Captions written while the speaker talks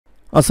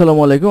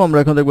আসসালামু আলাইকুম। আমরা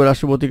এখন দেখব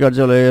রাষ্ট্রপতি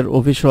কার্যালয়ের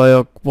অফিস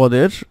সহায়ক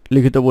পদের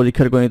লিখিত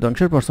পরীক্ষার গণিত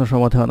অংশের প্রশ্ন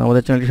সমাধান।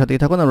 আমাদের চ্যানেলটির সাথেই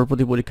থাকুন। আমরা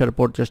প্রতি পরীক্ষার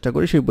পর চেষ্টা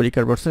করি সেই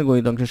পরীক্ষার প্রশ্নের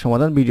গণিত অংশের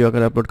সমাধান ভিডিও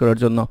আকারে আপলোড করার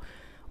জন্য।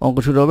 অঙ্ক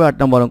শুরু হবে 8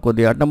 নম্বর অঙ্ক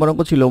দিয়ে। 8 নম্বর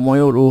অঙ্ক ছিল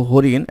ময়ূর ও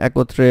হরিণ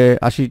একত্রে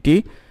 80টি,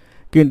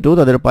 কিন্তু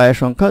তাদের পায়ের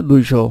সংখ্যা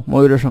 200।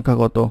 ময়ূরের সংখ্যা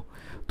কত?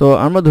 তো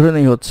আমরা ধরে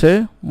নেই হচ্ছে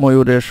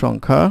ময়ূরের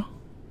সংখ্যা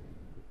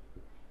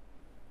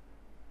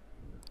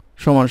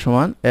সমান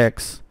সমান x।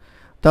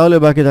 তাহলে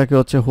বাকি থাকে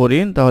হচ্ছে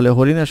হরিণ। তাহলে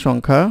হরিণের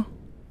সংখ্যা,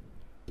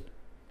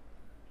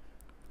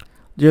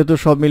 যেহেতু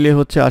সব মিলিয়ে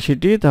হচ্ছে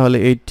 80টি, তাহলে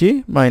 80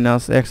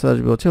 মাইনাস x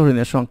আসবে হচ্ছে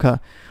হরিণের সংখ্যা।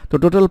 তো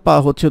টোটাল পা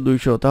হচ্ছে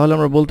 200। তাহলে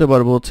আমরা বলতে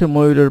পারবো হচ্ছে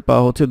ময়ূরের পা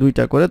হচ্ছে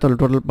 2টা করে, তাহলে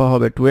টোটাল পা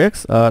হবে 2x,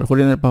 আর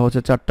হরিণের পা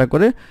হচ্ছে 4টা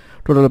করে,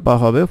 টোটাল পা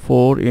হবে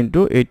 4 ×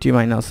 80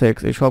 মাইনাস x।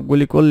 এই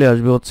সবগুলি করলে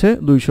আসবে হচ্ছে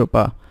 200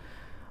 পা,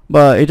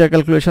 বা এটা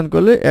ক্যালকুলেশন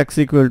করলে x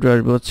ইকুয়াল টু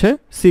আসবে হচ্ছে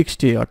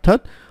 60, অর্থাৎ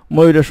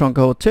ময়ূরের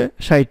সংখ্যা হচ্ছে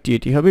 60টি।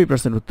 এটি হবে এই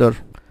প্রশ্নের উত্তর।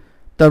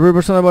 তারপর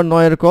প্রশ্ন নাম্বার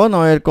 9 ক।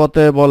 9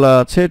 কতে বলা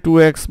আছে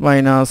 2x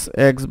minus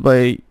x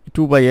by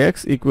 2/x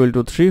equal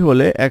to 3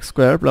 হলে x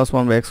স্কোয়ার প্লাস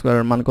 1/x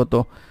স্কোয়ারের মান কত?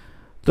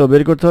 তো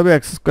বের করতে হবে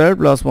x স্কোয়ার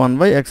প্লাস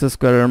 1/x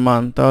স্কোয়ারের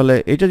মান। তাহলে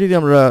এটা যদি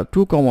আমরা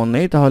 2 কমন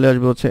নেই তাহলে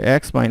আসবে হচ্ছে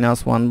x minus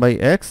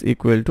 1/x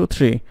equal to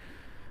 3,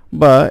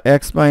 বা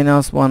x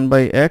minus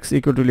 1/x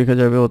equal to লিখে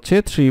যাবে হচ্ছে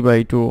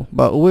 3/2,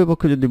 বা উভয়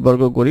পক্ষে যদি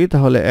বর্গ করি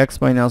তাহলে x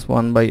minus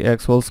 1/x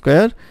whole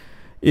square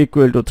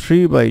equal to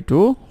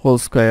 3/2 whole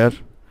square,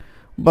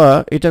 বা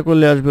এটা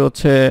করলে আসবে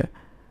হচ্ছে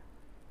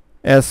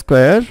a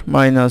square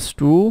minus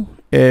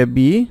 2ab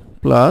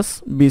plus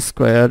b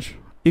square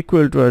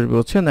equal to আসবে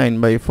হচ্ছে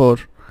 9/4,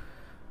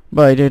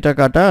 বা এটা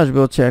কাটা আসবে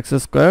হচ্ছে x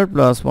square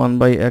plus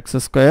 1/x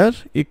square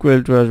equal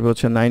to আসবে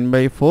হচ্ছে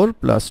 9/4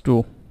 প্লাস 2,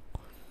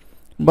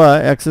 বা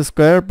x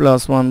square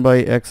plus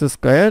 1/x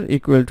square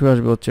equal to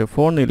আসবে হচ্ছে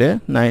 4 নিলে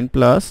 9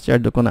 প্লাস 4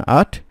 দুগুণে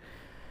 8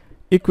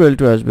 ইকুয়াল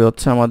টু আসবে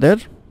হচ্ছে আমাদের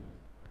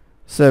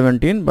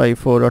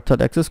 17/4, অর্থাৎ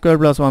x স্কোয়ার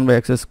প্লাস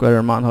 1/x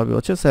স্কোয়ারের মান হবে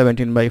হচ্ছে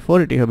 17/4।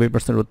 এটি হবে এই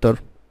প্রশ্নের উত্তর।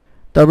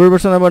 তারপর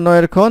প্রশ্ন নাম্বার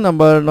 9 খ।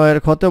 নাম্বার 9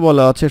 খতে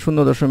বলা আছে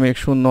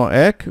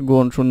 0.01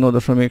 গুণ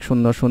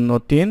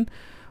 0.003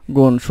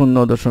 গুণ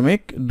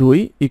 0.2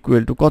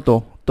 ইকুয়াল টু কত?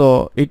 তো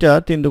এটা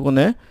 3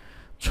 দুগুণে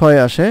 6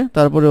 আসে,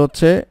 তারপরে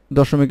হচ্ছে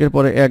দশমিকের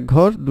পরে 1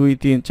 ঘর, 2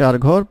 3 4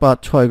 ঘর, 5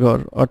 6 ঘর,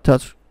 অর্থাৎ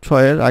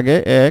 6 এর আগে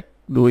 1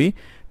 2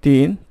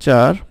 3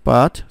 4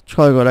 5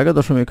 6 ঘর আগে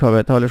দশমিক হবে।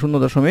 তাহলে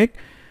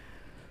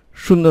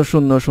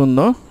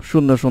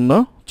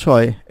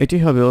 0.0000006। এটি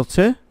হবে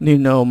হচ্ছে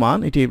নির্ণয় মান।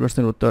 এটি এই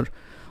প্রশ্নের উত্তর।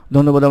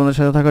 ধন্যবাদ আমাদের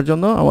সাথে থাকার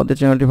জন্য। আমাদের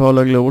চ্যানেলটি ভালো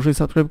লাগলে অবশ্যই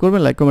সাবস্ক্রাইব করবেন,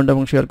 লাইক কমেন্ট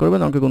এবং শেয়ার করবেন।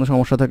 আমাকে কোনো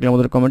সমস্যা থাকলে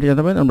আমাদের কমেন্টে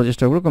জানাবেন, আমরা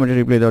চেষ্টা করব কমেন্টে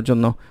রিপ্লাই দেওয়ার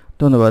জন্য।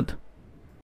 ধন্যবাদ।